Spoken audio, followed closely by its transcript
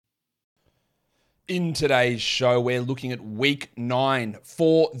In today's show, we're looking at week 9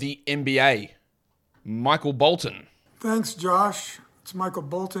 for the NBA. Michael Bolton. Thanks, Josh. It's Michael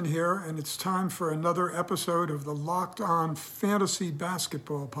Bolton here, and it's time for another episode of the Locked On Fantasy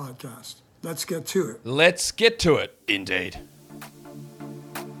Basketball Podcast. Let's get to it. Let's get to it, indeed.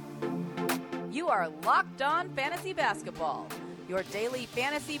 You are Locked On Fantasy Basketball, your daily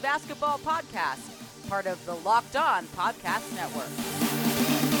fantasy basketball podcast, part of the Locked On Podcast Network.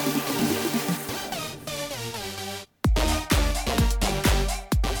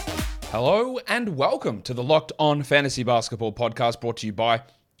 Hello and welcome to the Locked On Fantasy Basketball Podcast, brought to you by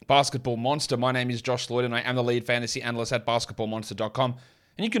Basketball Monster. My name is Josh Lloyd and I am the lead fantasy analyst at basketballmonster.com.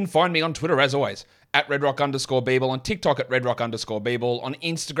 And you can find me on Twitter, as always, at redrock_bball, on TikTok at redrock_bball, on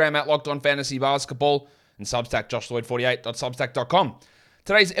Instagram at Locked On Fantasy Basketball, and Substack, joshlloyd48.substack.com.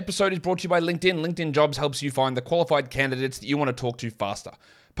 Today's episode is brought to you by LinkedIn. LinkedIn Jobs helps you find the qualified candidates that you want to talk to faster.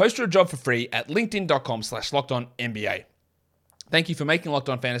 Post your job for free at linkedin.com/LockedOnNBA. Thank you for making Locked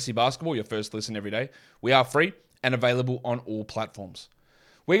On Fantasy Basketball your first listen every day. We are free and available on all platforms.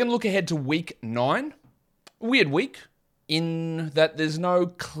 We're going to look ahead to week 9. Weird week in that there's no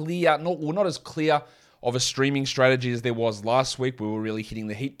clear, not as clear of a streaming strategy as there was last week. We were really hitting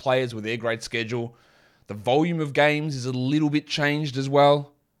the Heat players with their great schedule. The volume of games is a little bit changed as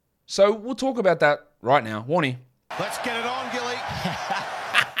well. So we'll talk about that right now. Warnie. Let's get it on, Gilly.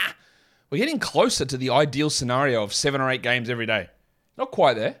 We're getting closer to the ideal scenario of 7 or 8 games every day. Not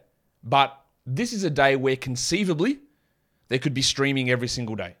quite there, but this is a day where conceivably there could be streaming every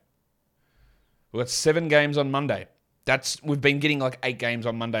single day. We've got 7 games on Monday. We've been getting like 8 games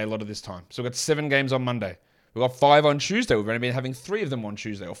on Monday a lot of this time. So we've got 7 games on Monday. We've got 5 on Tuesday. We've only been having 3 of them on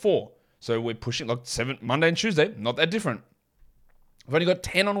Tuesday, or 4. So we're pushing like 7 Monday and Tuesday, not that different. We've only got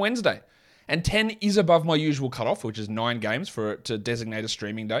 10 on Wednesday. And 10 is above my usual cutoff, which is 9 games for it to designate a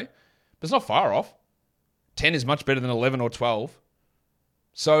streaming day. But it's not far off. 10 is much better than 11 or 12.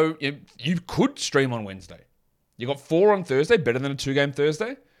 So you could stream on Wednesday. You got 4 on Thursday, better than a 2-game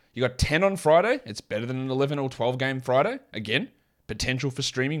Thursday. You got 10 on Friday. It's better than an 11 or 12-game Friday. Again, potential for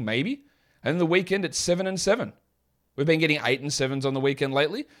streaming, maybe. And the weekend, it's 7 and 7. We've been getting 8 and 7s on the weekend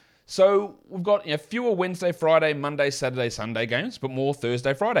lately. So we've got fewer Wednesday, Friday, Monday, Saturday, Sunday games, but more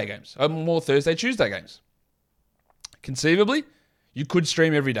Thursday, Friday games. More Thursday, Tuesday games. Conceivably, you could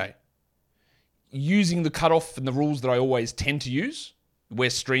stream every day. Using the cutoff and the rules that I always tend to use, we're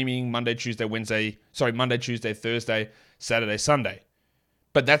streaming Monday, Tuesday, Thursday, Saturday, Sunday.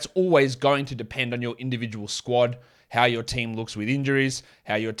 But that's always going to depend on your individual squad, how your team looks with injuries,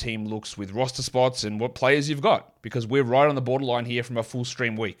 how your team looks with roster spots, and what players you've got. Because we're right on the borderline here from a full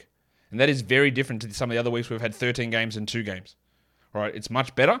stream week. And that is very different to some of the other weeks we've had 13 games and 2 games. All right, it's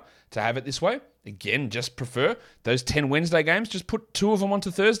much better to have it this way. Again, just prefer those 10 Wednesday games, just put 2 of them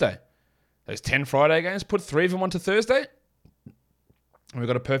onto Thursday. Those 10 Friday games, put 3 of them onto Thursday. And we've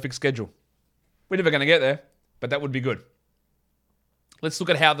got a perfect schedule. We're never going to get there, but that would be good. Let's look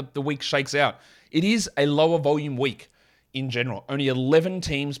at how the week shakes out. It is a lower volume week in general. Only 11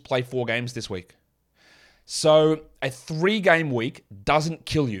 teams play 4 games this week. So a 3-game week doesn't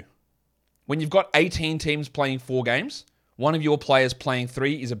kill you. When you've got 18 teams playing 4 games, one of your players playing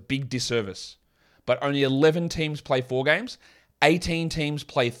 3 is a big disservice. But only 11 teams play 4 games. 18 teams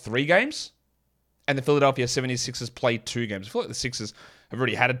play 3 games, and the Philadelphia 76ers play 2 games. I feel like the Sixers have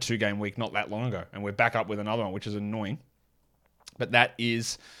already had a 2-game week not that long ago, and we're back up with another one, which is annoying. But that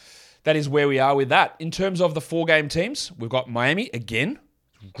is where we are with that. In terms of the 4-game teams, we've got Miami again.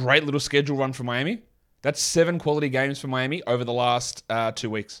 Great little schedule run for Miami. That's 7 quality games for Miami over the last 2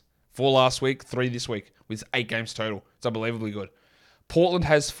 weeks. 4 last week, 3 this week, with 8 games total. It's unbelievably good. Portland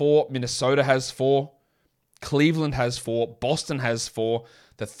has 4. Minnesota has 4. Cleveland has 4, Boston has 4,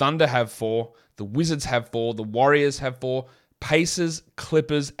 the Thunder have 4, the Wizards have 4, the Warriors have 4, Pacers,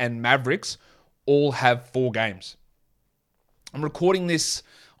 Clippers, and Mavericks all have 4 games. I'm recording this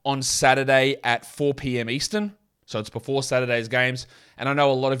on Saturday at 4 p.m. Eastern, so it's before Saturday's games, and I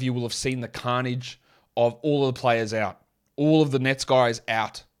know a lot of you will have seen the carnage of all of the players out, all of the Nets guys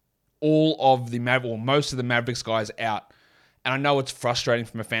out, most of the Mavericks guys out, and I know it's frustrating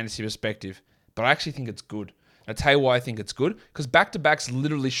from a fantasy perspective. But I actually think it's good. I'll tell you why I think it's good. Because back-to-backs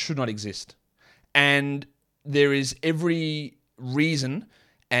literally should not exist. And there is every reason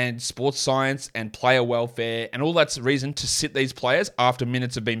and sports science and player welfare and all that's reason to sit these players after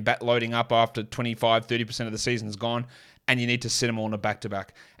minutes have been loading up after 25, 30% of the season's gone, and you need to sit them all on a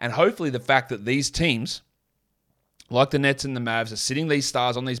back-to-back. And hopefully the fact that these teams, like the Nets and the Mavs, are sitting these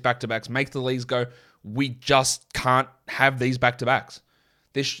stars on these back-to-backs make the leagues go, we just can't have these back-to-backs.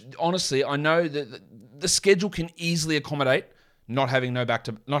 Honestly, I know that the schedule can easily accommodate not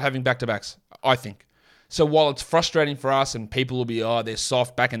having back-to-backs, I think. So while it's frustrating for us and people will be, they're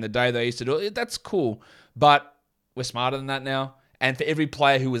soft, back in the day they used to do it, that's cool. But we're smarter than that now. And for every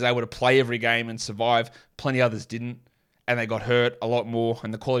player who was able to play every game and survive, plenty others didn't. And they got hurt a lot more.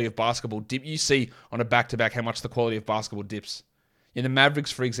 And the quality of basketball dip. You see on a back-to-back how much the quality of basketball dips. In the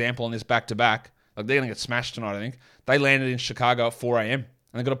Mavericks, for example, on this back-to-back, like they're going to get smashed tonight, I think. They landed in Chicago at 4 a.m. and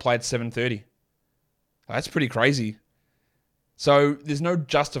they got to play at 7:30. That's pretty crazy. So there's no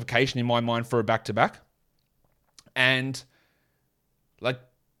justification in my mind for a back-to-back. And like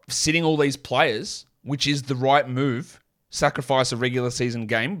sitting all these players, which is the right move, sacrifice a regular season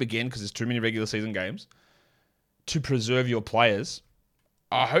game, again, because there's too many regular season games, to preserve your players.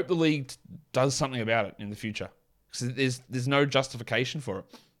 I hope the league does something about it in the future. Because there's no justification for it,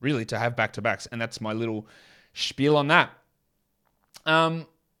 really, to have back-to-backs. And that's my little spiel on that.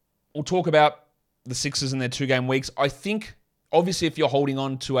 We'll talk about the Sixers and their 2-game weeks. I think, obviously, if you're holding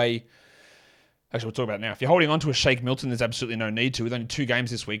on to Actually, we'll talk about it now. If you're holding on to a Shake Milton, there's absolutely no need to. With only 2 games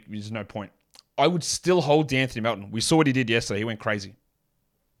this week, there's no point. I would still hold DeAnthony Melton. We saw what he did yesterday. He went crazy.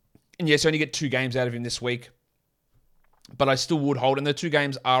 And yes, you only get 2 games out of him this week. But I still would hold. And the 2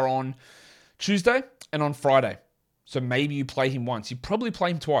 games are on Tuesday and on Friday. So maybe you play him once. You probably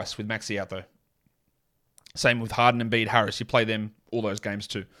play him twice with Maxey out, though. Same with Harden, Embiid, Harris. You play them all those games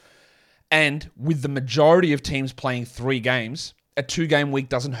too. And with the majority of teams playing 3 games, a 2-game week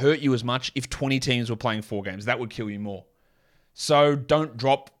doesn't hurt you as much if 20 teams were playing 4 games. That would kill you more. So don't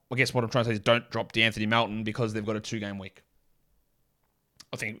drop, I guess what I'm trying to say is don't drop DeAnthony Melton because they've got a 2-game week.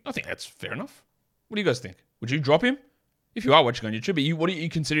 I think that's fair enough. What do you guys think? Would you drop him? If you are watching on YouTube, what are you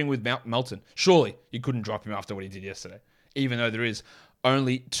considering with Melton? Surely you couldn't drop him after what he did yesterday, even though there is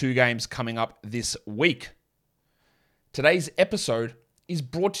only 2 games coming up this week. Today's episode is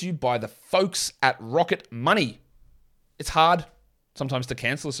brought to you by the folks at Rocket Money. It's hard sometimes to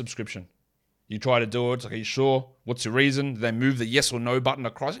cancel a subscription. You try to do it. It's like, are you sure? What's the reason? They move the yes or no button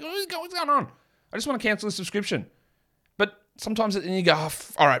across. What's going on? I just want to cancel a subscription. But sometimes then you go,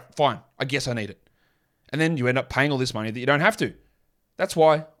 all right, fine. I guess I need it. And then you end up paying all this money that you don't have to. That's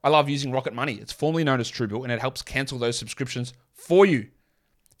why I love using Rocket Money. It's formerly known as Truebill, and it helps cancel those subscriptions for you.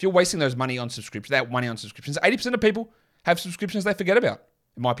 If you're wasting that money on subscriptions, 80% of people have subscriptions they forget about.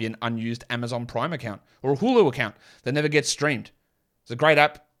 It might be an unused Amazon Prime account or a Hulu account that never gets streamed. It's a great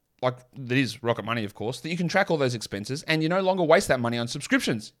app, like that is Rocket Money, of course, that you can track all those expenses and you no longer waste that money on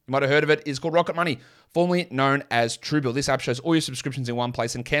subscriptions. You might have heard of it. It's called Rocket Money, formerly known as Truebill. This app shows all your subscriptions in one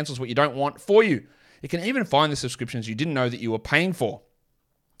place and cancels what you don't want for you. It can even find the subscriptions you didn't know that you were paying for.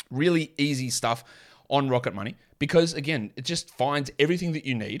 Really easy stuff on Rocket Money because, again, it just finds everything that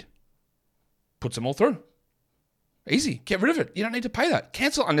you need, puts them all through. Easy. Get rid of it. You don't need to pay that.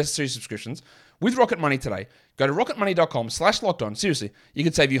 Cancel unnecessary subscriptions with Rocket Money today. Go to rocketmoney.com/lockedon. Seriously, you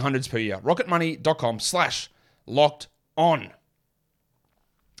could save you hundreds per year. rocketmoney.com/lockedon.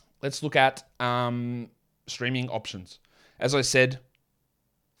 Let's look at streaming options. As I said,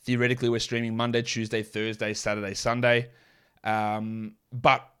 theoretically, we're streaming Monday, Tuesday, Thursday, Saturday, Sunday.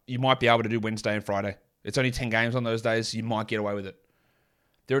 But you might be able to do Wednesday and Friday. It's only 10 games on those days. You might get away with it.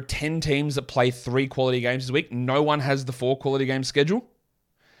 There are 10 teams that play 3 quality games this week. No one has the 4 quality game schedule.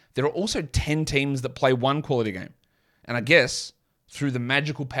 There are also 10 teams that play 1 quality game. And I guess through the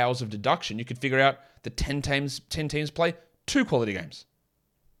magical powers of deduction, you could figure out that 10 teams play 2 quality games.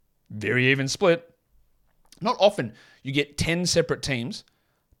 Very even split. Not often you get 10 separate teams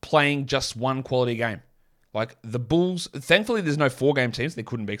playing just 1 quality game. Like the Bulls, thankfully there's no 4-game teams. There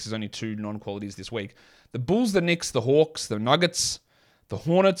couldn't be because there's only 2 non-qualities this week. The Bulls, the Knicks, the Hawks, the Nuggets, the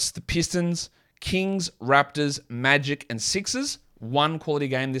Hornets, the Pistons, Kings, Raptors, Magic, and Sixers, 1 quality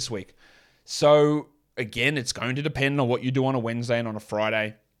game this week. So, again, it's going to depend on what you do on a Wednesday and on a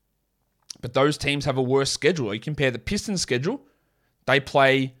Friday. But those teams have a worse schedule. You compare the Pistons' schedule. They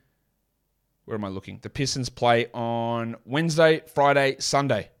play... Where am I looking? The Pistons play on Wednesday, Friday,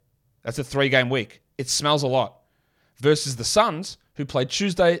 Sunday. That's a 3-game week. It smells a lot. Versus the Suns, who play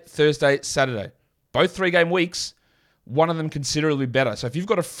Tuesday, Thursday, Saturday. Both 3-game weeks... One of them considerably better. So if you've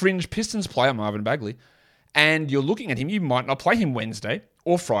got a fringe Pistons player, Marvin Bagley, and you're looking at him, you might not play him Wednesday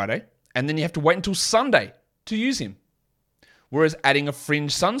or Friday, and then you have to wait until Sunday to use him. Whereas adding a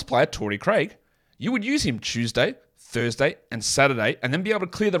fringe Suns player, Torrey Craig, you would use him Tuesday, Thursday, and Saturday, and then be able to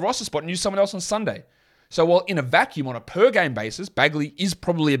clear the roster spot and use someone else on Sunday. So while in a vacuum on a per-game basis, Bagley is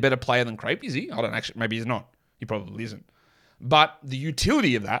probably a better player than Craig. Is he? I don't actually, maybe he's not. He probably isn't. But the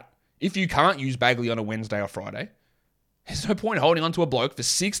utility of that, if you can't use Bagley on a Wednesday or Friday, there's no point holding on to a bloke for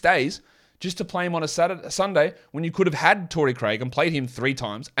 6 days just to play him on a Sunday when you could have had Torrey Craig and played him 3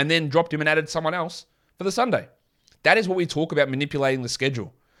 times and then dropped him and added someone else for the Sunday. That is what we talk about manipulating the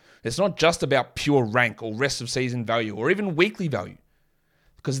schedule. It's not just about pure rank or rest of season value or even weekly value.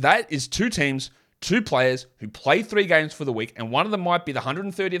 Because that is two teams, two players who play 3 games for the week, and one of them might be the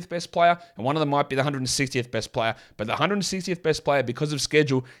 130th best player, and one of them might be the 160th best player. But the 160th best player, because of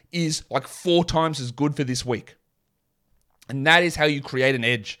schedule, is like 4 times as good for this week. And that is how you create an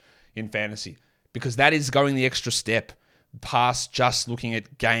edge in fantasy, because that is going the extra step past just looking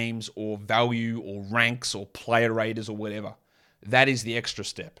at games or value or ranks or player raters or whatever. That is the extra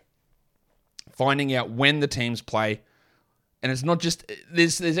step. Finding out when the teams play. And it's not just,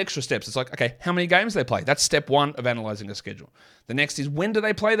 there's extra steps. It's like, okay, how many games they play? That's step 1 of analyzing a schedule. The next is, when do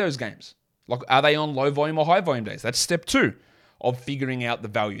they play those games? Like, are they on low volume or high volume days? That's step 2 of figuring out the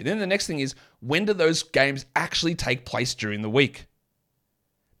value. Then the next thing is, when do those games actually take place during the week?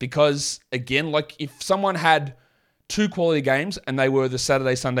 Because again, like if someone had 2 quality games and they were the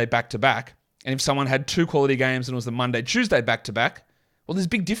Saturday, Sunday back-to-back, and if someone had 2 quality games and it was the Monday, Tuesday back-to-back, well, there's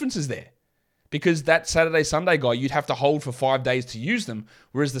big differences there. Because that Saturday, Sunday guy, you'd have to hold for 5 days to use them,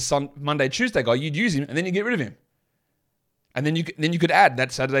 whereas the Monday, Tuesday guy, you'd use him and then you get rid of him. And then you could add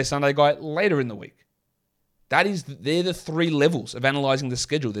that Saturday, Sunday guy later in the week. They're the 3 levels of analyzing the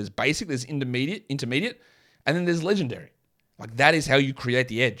schedule. There's basic, there's intermediate, and then there's legendary. Like, that is how you create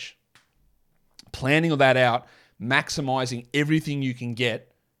the edge. Planning all that out, maximizing everything you can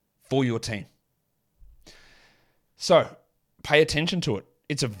get for your team. So, pay attention to it.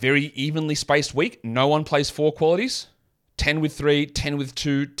 It's a very evenly spaced week. No one plays 4 qualities. 10 with 3, 10 with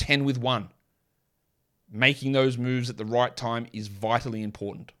 2, 10 with 1. Making those moves at the right time is vitally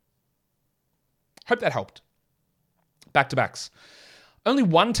important. Hope that helped. Back-to-backs. Only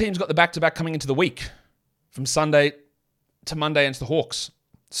one team's got the back-to-back coming into the week, from Sunday to Monday against the Hawks.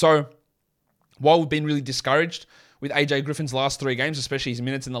 So, while we've been really discouraged with AJ Griffin's last 3 games, especially his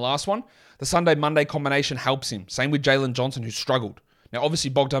minutes in the last one, the Sunday-Monday combination helps him. Same with Jalen Johnson, who struggled. Now, obviously,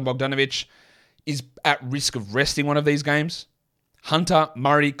 Bogdan Bogdanovic is at risk of resting one of these games. Hunter,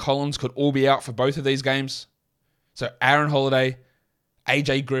 Murray, Collins could all be out for both of these games. So Aaron Holiday,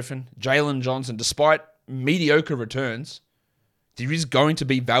 AJ Griffin, Jalen Johnson, despite mediocre returns, there is going to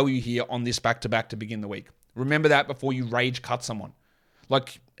be value here on this back-to-back to begin the week. Remember that before you rage cut someone.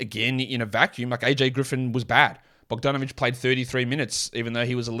 Like, again, in a vacuum, like AJ Griffin was bad. Bogdanovic played 33 minutes, even though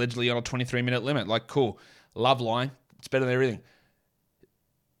he was allegedly on a 23-minute limit. Like, cool. Love line. It's better than everything.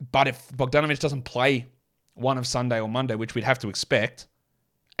 But if Bogdanovic doesn't play one of Sunday or Monday, which we'd have to expect,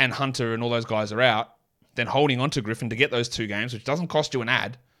 and Hunter and all those guys are out, then holding on to Griffin to get those 2 games, which doesn't cost you an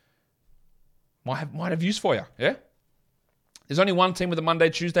ad, might have use for you, yeah? There's only one team with a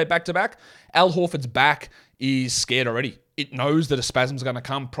Monday, Tuesday back-to-back. Al Horford's back is scared already. It knows that a spasm's going to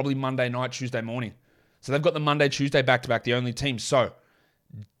come probably Monday night, Tuesday morning. So they've got the Monday, Tuesday back-to-back, the only team. So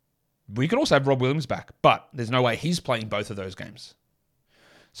we could also have Rob Williams back, but there's no way he's playing both of those games.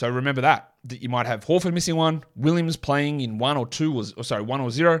 So remember that you might have Horford missing one, Williams playing in 1 or 1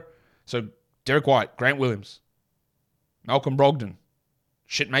 or 0. So Derek White, Grant Williams, Malcolm Brogdon,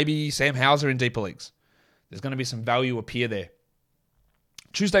 maybe Sam Hauser in deeper leagues. There's going to be some value appear there.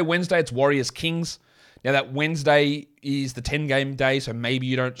 Tuesday, Wednesday, it's Warriors Kings. Now that Wednesday is the 10-game day, so maybe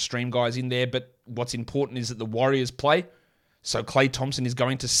you don't stream guys in there, but what's important is that the Warriors play. So Klay Thompson is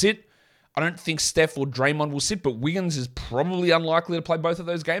going to sit. I don't think Steph or Draymond will sit, but Wiggins is probably unlikely to play both of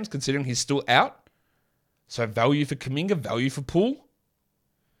those games, considering he's still out. So value for Kuminga, value for Poole.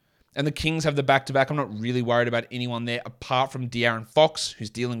 And the Kings have the back-to-back. I'm not really worried about anyone there, apart from De'Aaron Fox, who's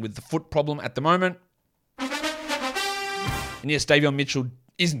dealing with the foot problem at the moment. And yes, Davion Mitchell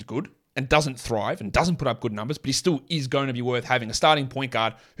isn't good and doesn't thrive and doesn't put up good numbers, but he still is going to be worth having. A starting point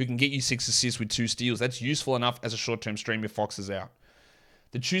guard who can get you 6 assists with 2 steals. That's useful enough as a short-term stream if Fox is out.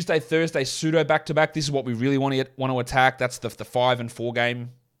 The Tuesday, Thursday pseudo back-to-back, this is what we really want to attack. That's the 5 and 4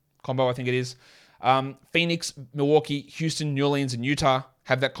 game combo, I think it is. Phoenix, Milwaukee, Houston, New Orleans, and Utah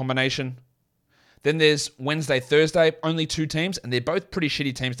have that combination. Then there's Wednesday, Thursday, only 2 teams, and they're both pretty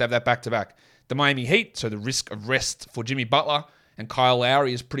shitty teams to have that back-to-back. The Miami Heat, so the risk of rest for Jimmy Butler and Kyle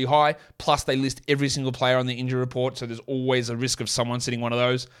Lowry is pretty high. Plus, they list every single player on the injury report, so there's always a risk of someone sitting one of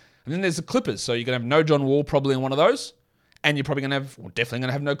those. And then there's the Clippers, so you're going to have no John Wall probably in one of those. And you're probably going to have, or definitely going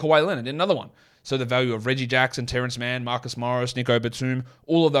to have no Kawhi Leonard in another one. So the value of Reggie Jackson, Terrence Mann, Marcus Morris, Nico Batum,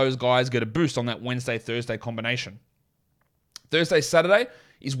 all of those guys get a boost on that Wednesday, Thursday combination. Thursday, Saturday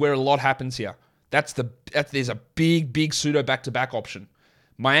is where a lot happens here. There's a big pseudo back-to-back option.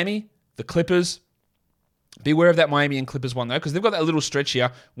 Miami, the Clippers. Beware of that Miami and Clippers one though, because they've got that little stretch here,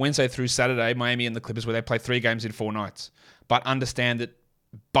 Wednesday through Saturday, Miami and the Clippers, where they play 3 games in 4 nights. But understand that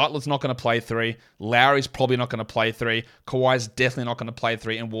Butler's not going to play 3. Lowry's probably not going to play 3. Kawhi's definitely not going to play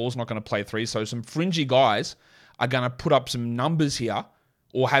 3. And Wall's not going to play 3. So some fringy guys are going to put up some numbers here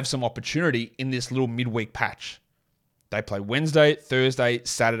or have some opportunity in this little midweek patch. They play Wednesday, Thursday,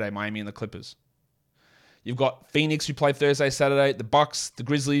 Saturday, Miami and the Clippers. You've got Phoenix who play Thursday, Saturday, the Bucks, the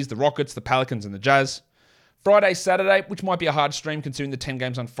Grizzlies, the Rockets, the Pelicans, and the Jazz. Friday, Saturday, which might be a hard stream considering the 10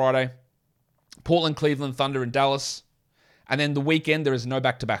 games on Friday. Portland, Cleveland, Thunder, and Dallas. And then the weekend, there is no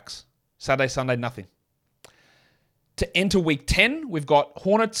back-to-backs. Saturday, Sunday, nothing. To enter week 10, we've got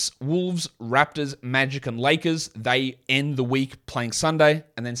Hornets, Wolves, Raptors, Magic, and Lakers. They end the week playing Sunday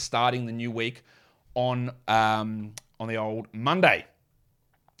and then starting the new week on the old Monday.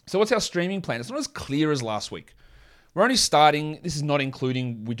 So what's our streaming plan? It's not as clear as last week. We're only starting, this is not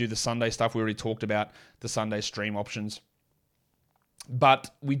including, we do the Sunday stuff. We already talked about the Sunday stream options. But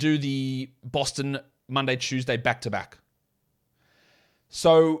we do the Boston Monday, Tuesday back-to-back.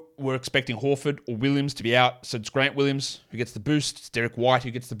 So we're expecting Horford or Williams to be out. So it's Grant Williams who gets the boost. It's Derek White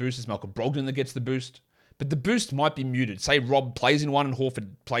who gets the boost. It's Malcolm Brogdon that gets the boost. But the boost might be muted. Say Rob plays in one and Horford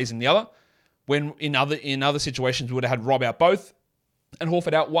plays in the other. When in other situations, we would have had Rob out both and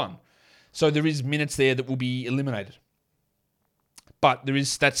Horford out one. So there is minutes there that will be eliminated. But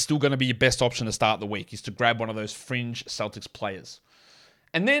that's still going to be your best option to start the week, is to grab one of those fringe Celtics players.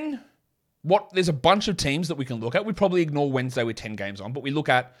 And then there's a bunch of teams that we can look at. We'd probably ignore Wednesday with 10 games on, but we look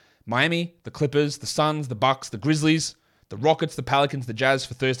at Miami, the Clippers, the Suns, the Bucks, the Grizzlies, the Rockets, the Pelicans, the Jazz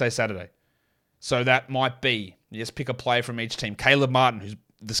for Thursday, Saturday. So that might be, just pick a player from each team. Caleb Martin, who's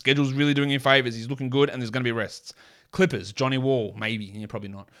the schedule's really doing him favors. He's looking good, and there's going to be rests. Clippers, Johnny Wall, maybe. Yeah, probably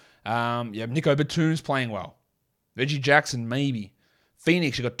not. Nico Batum's playing well. Reggie Jackson, maybe.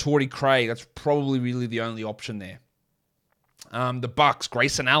 Phoenix, you've got Torrey Craig. That's probably really the only option there. The Bucks,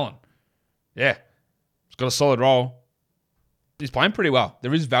 Grayson Allen. Yeah, he's got a solid role. He's playing pretty well.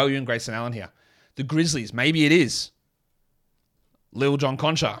 There is value in Grayson Allen here. The Grizzlies, maybe it is Lil John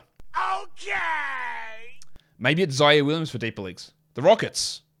Concha. Okay. Maybe it's Zaire Williams for deeper leagues. The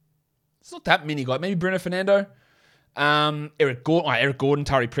Rockets, it's not that many guys. Maybe Bruno Fernando. Eric Gordon,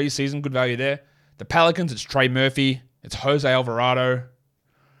 Tari preseason, good value there. The Pelicans, it's Trey Murphy. It's Jose Alvarado.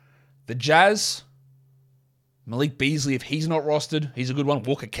 The Jazz, Malik Beasley, if he's not rostered, he's a good one.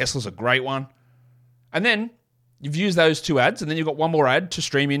 Walker Kessler's a great one. And then you've used those two ads, and then you've got one more ad to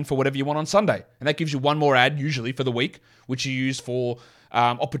stream in for whatever you want on Sunday. And that gives you one more ad, usually, for the week, which you use for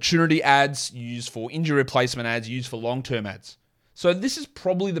opportunity ads, you use for injury replacement ads, you use for long-term ads. So this is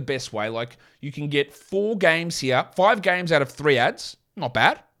probably the best way. Like, you can get 4 games here, 5 games out of 3 ads, not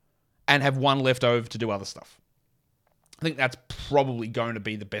bad, and have 1 left over to do other stuff. I think that's probably going to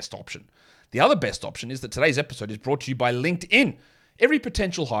be the best option. The other best option is that today's episode is brought to you by LinkedIn. Every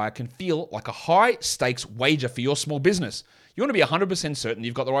potential hire can feel like a high-stakes wager for your small business. You want to be 100% certain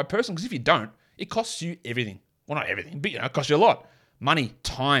you've got the right person, because if you don't, it costs you everything. Well, not everything, but it costs you a lot. Money,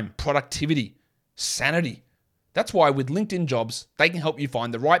 time, productivity, sanity. That's why with LinkedIn Jobs, they can help you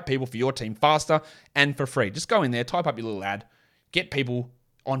find the right people for your team faster and for free. Just go in there, type up your little ad, get people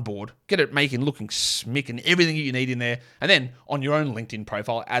on board, get it looking smick and everything you need in there. And then on your own LinkedIn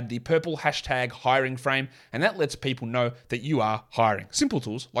profile, add the purple hashtag hiring frame, and that lets people know that you are hiring. Simple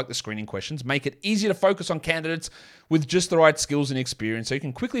tools like the screening questions make it easier to focus on candidates with just the right skills and experience, so you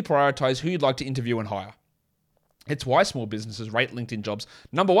can quickly prioritize who you'd like to interview and hire. It's why small businesses rate LinkedIn Jobs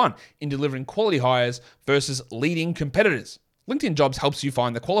number 1 in delivering quality hires versus leading competitors. LinkedIn Jobs helps you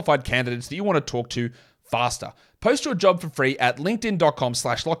find the qualified candidates that you want to talk to faster. Post your job for free at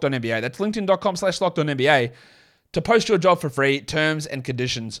linkedin.com/LockedOnNBA. That's linkedin.com/LockedOnNBA to post your job for free. Terms and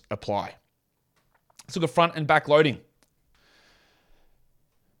conditions apply. Let's look at front and back loading.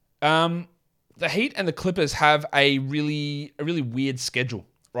 The Heat and the Clippers have a really weird schedule,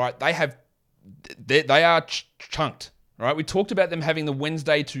 right? They are chunked, right? We talked about them having the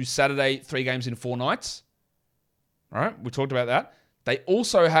Wednesday to Saturday 3 games in 4 nights, right? We talked about that. They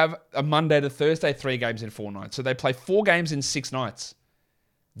also have a Monday to Thursday 3 games in 4 nights. So they play 4 games in 6 nights.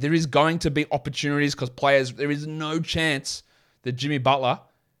 There is going to be opportunities because there is no chance that Jimmy Butler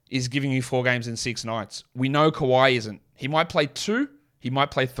is giving you 4 games in 6 nights. We know Kawhi isn't. He might play 2, he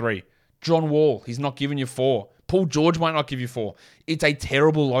might play 3. John Wall, he's not giving you 4. Paul George might not give you 4. It's a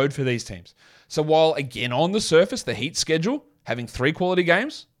terrible load for these teams. So while, again, on the surface, the Heat schedule, having 3 quality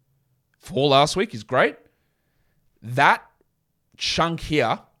games, 4 last week is great, that chunk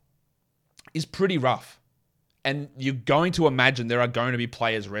here is pretty rough. And you're going to imagine there are going to be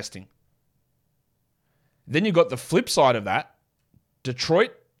players resting. Then you've got the flip side of that.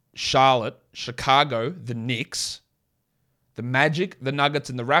 Detroit, Charlotte, Chicago, the Knicks, the Magic, the Nuggets,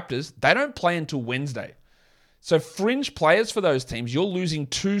 and the Raptors, they don't play until Wednesday. So fringe players for those teams, you're losing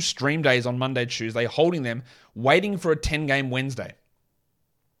 2 stream days on Monday, Tuesday, holding them, waiting for a 10-game Wednesday.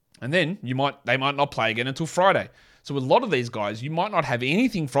 And then they might not play again until Friday. So with a lot of these guys, you might not have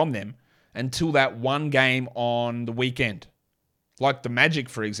anything from them until that one game on the weekend. Like the Magic,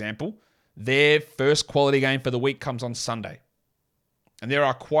 for example, their first quality game for the week comes on Sunday. And there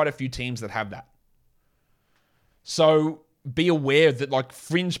are quite a few teams that have that. So be aware that like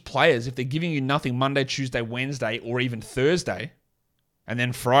fringe players, if they're giving you nothing Monday, Tuesday, Wednesday, or even Thursday, and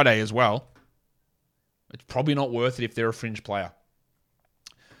then Friday as well, it's probably not worth it if they're a fringe player.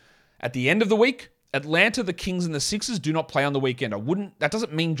 At the end of the week, Atlanta, the Kings, and the Sixers do not play on the weekend. That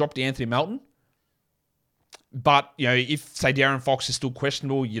doesn't mean drop DeAnthony Melton. But, if, say, De'Aaron Fox is still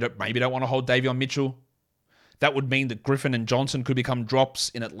questionable, maybe don't want to hold Davion Mitchell. That would mean that Griffin and Johnson could become drops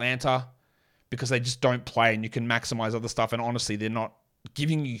in Atlanta because they just don't play and you can maximize other stuff. And honestly, they're not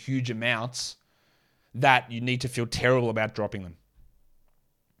giving you huge amounts that you need to feel terrible about dropping them.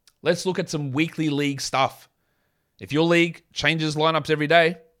 Let's look at some weekly league stuff. If your league changes lineups every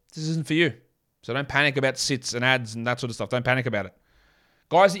day, this isn't for you. So don't panic about sits and ads and that sort of stuff. Don't panic about it.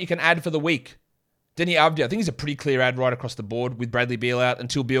 Guys that you can add for the week. Denny Avdia, I think he's a pretty clear ad right across the board with Bradley Beal out.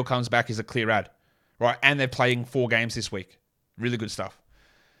 Until Beal comes back, he's a clear ad. Right? And they're playing 4 games this week. Really good stuff.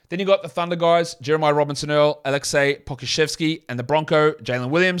 Then you got the Thunder guys, Jeremiah Robinson-Earl, Alexei Pokusevski, and the Bronco, Jalen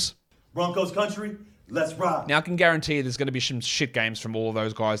Williams. Broncos country, let's ride. Now, I can guarantee you there's going to be some shit games from all of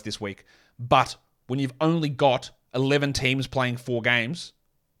those guys this week. But when you've only got 11 teams playing 4 games,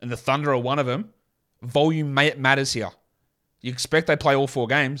 and the Thunder are one of them, volume matters here. You expect they play all 4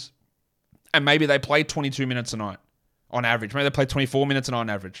 games, and maybe they play 22 minutes a night on average. Maybe they play 24 minutes a night on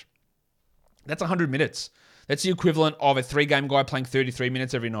average. That's 100 minutes. That's the equivalent of a 3-game guy playing 33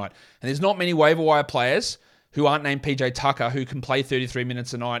 minutes every night. And there's not many waiver wire players who aren't named PJ Tucker who can play 33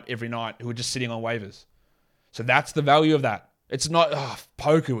 minutes a night every night who are just sitting on waivers. So that's the value of that. It's not,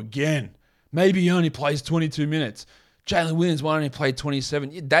 Poku again. Maybe he only plays 22 minutes. Jalen Williams only played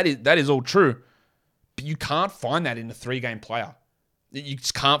 27. That is all true. But you can't find that in a 3-game player. You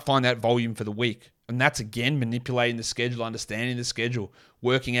just can't find that volume for the week. And that's, again, manipulating the schedule, understanding the schedule,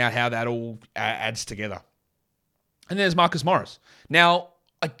 working out how that all adds together. And there's Marcus Morris. Now,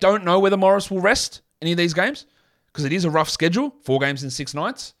 I don't know whether Morris will rest any of these games because it is a rough schedule, 4 games in 6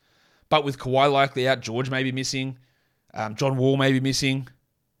 nights. But with Kawhi likely out, George may be missing, John Wall may be missing,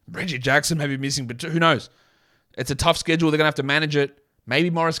 Reggie Jackson may be missing, but who knows? It's a tough schedule. They're going to have to manage it. Maybe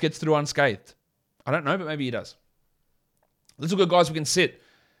Morris gets through unscathed. I don't know, but maybe he does. Let's look at guys we can sit.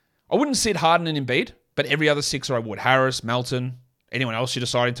 I wouldn't sit Harden and Embiid, but every other 6er I would. Harris, Melton, anyone else you're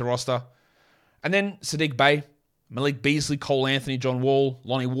deciding to roster. And then Sadiq Bey, Malik Beasley, Cole Anthony, John Wall,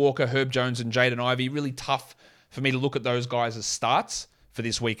 Lonnie Walker, Herb Jones, and Jaden Ivey. Really tough for me to look at those guys as starts for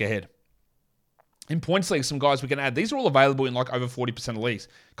this week ahead. In points league, some guys we can add. These are all available in like over 40% of leagues.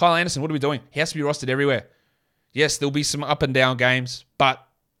 Kyle Anderson, what are we doing? He has to be rostered everywhere. Yes, there'll be some up and down games, but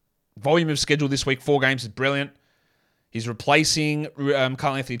volume of schedule this week, 4 games is brilliant. He's replacing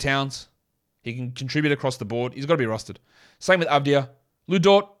Karl Anthony Towns. He can contribute across the board. He's got to be rostered. Same with Avdia. Lou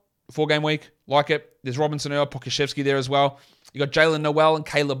Dort, 4-game week. Like it. There's Robinson-Earl, Pokusevski there as well. You got Jalen Noel and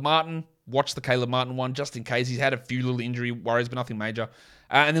Caleb Martin. Watch the Caleb Martin one just in case. He's had a few little injury worries, but nothing major.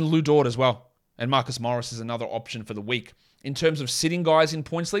 And then Lou Dort as well. And Marcus Morris is another option for the week. In terms of sitting guys in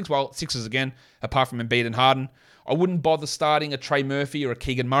points leagues, well, 6ers again, apart from Embiid and Harden. I wouldn't bother starting a Trey Murphy or a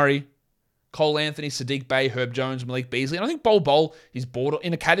Keegan Murray. Cole Anthony, Sadiq Bey, Herb Jones, Malik Beasley. And I think Bol is bored.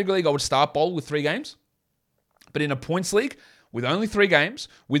 In a category league, I would start Bol with 3 games. But in a points league, with only 3 games,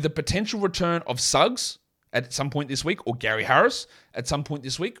 with the potential return of Suggs at some point this week, or Gary Harris at some point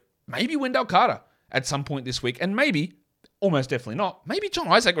this week, maybe Wendell Carter at some point this week, and maybe, almost definitely not, maybe John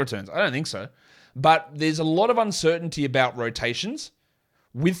Isaac returns. I don't think so. But there's a lot of uncertainty about rotations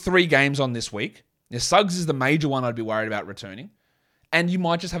with 3 games on this week. Now, Suggs is the major one I'd be worried about returning. And you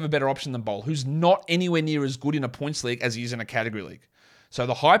might just have a better option than Bol, who's not anywhere near as good in a points league as he is in a category league. So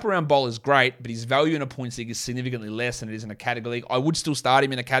the hype around Bol is great, but his value in a points league is significantly less than it is in a category league. I would still start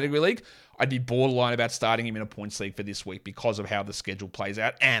him in a category league. I'd be borderline about starting him in a points league for this week because of how the schedule plays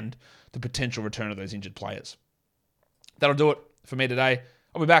out and the potential return of those injured players. That'll do it for me today.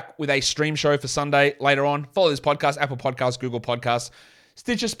 I'll be back with a stream show for Sunday later on. Follow this podcast, Apple Podcasts, Google Podcasts,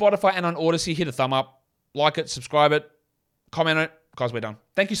 Stitcher, Spotify, and on Odyssey. Hit a thumb up, like it, subscribe it, comment on it. Guys, we're done.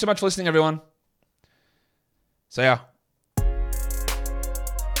 Thank you so much for listening, everyone. See ya.